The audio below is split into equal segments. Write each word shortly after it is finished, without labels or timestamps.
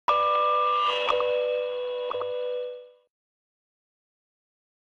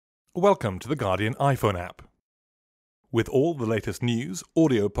Welcome to the Guardian iPhone app. With all the latest news,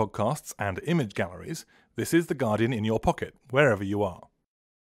 audio podcasts and image galleries, this is the Guardian in your pocket, wherever you are.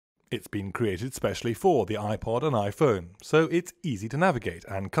 It's been created specially for the iPod and iPhone, so it's easy to navigate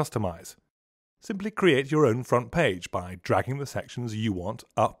and customize. Simply create your own front page by dragging the sections you want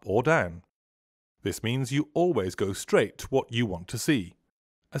up or down. This means you always go straight to what you want to see.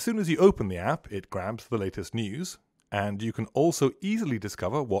 As soon as you open the app, it grabs the latest news, and you can also easily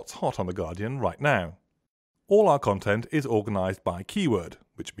discover what's hot on The Guardian right now. All our content is organised by keyword,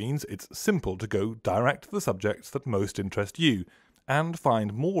 which means it's simple to go direct to the subjects that most interest you, and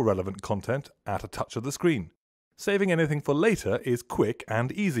find more relevant content at a touch of the screen. Saving anything for later is quick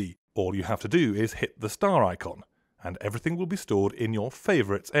and easy. All you have to do is hit the star icon, and everything will be stored in your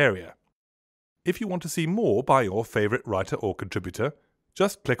favourites area. If you want to see more by your favourite writer or contributor,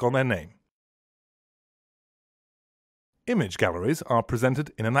 just click on their name. Image galleries are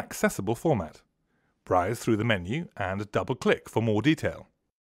presented in an accessible format. Browse through the menu and double-click for more detail.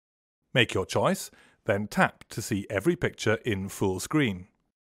 Make your choice, then tap to see every picture in full screen.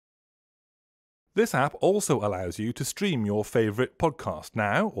 This app also allows you to stream your favourite podcast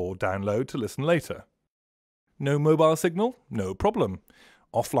now or download to listen later. No mobile signal? No problem.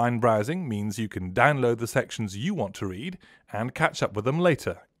 Offline browsing means you can download the sections you want to read and catch up with them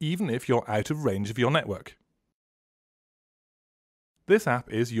later, even if you're out of range of your network. This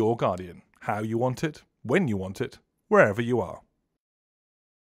app is your Guardian, how you want it, when you want it, wherever you are.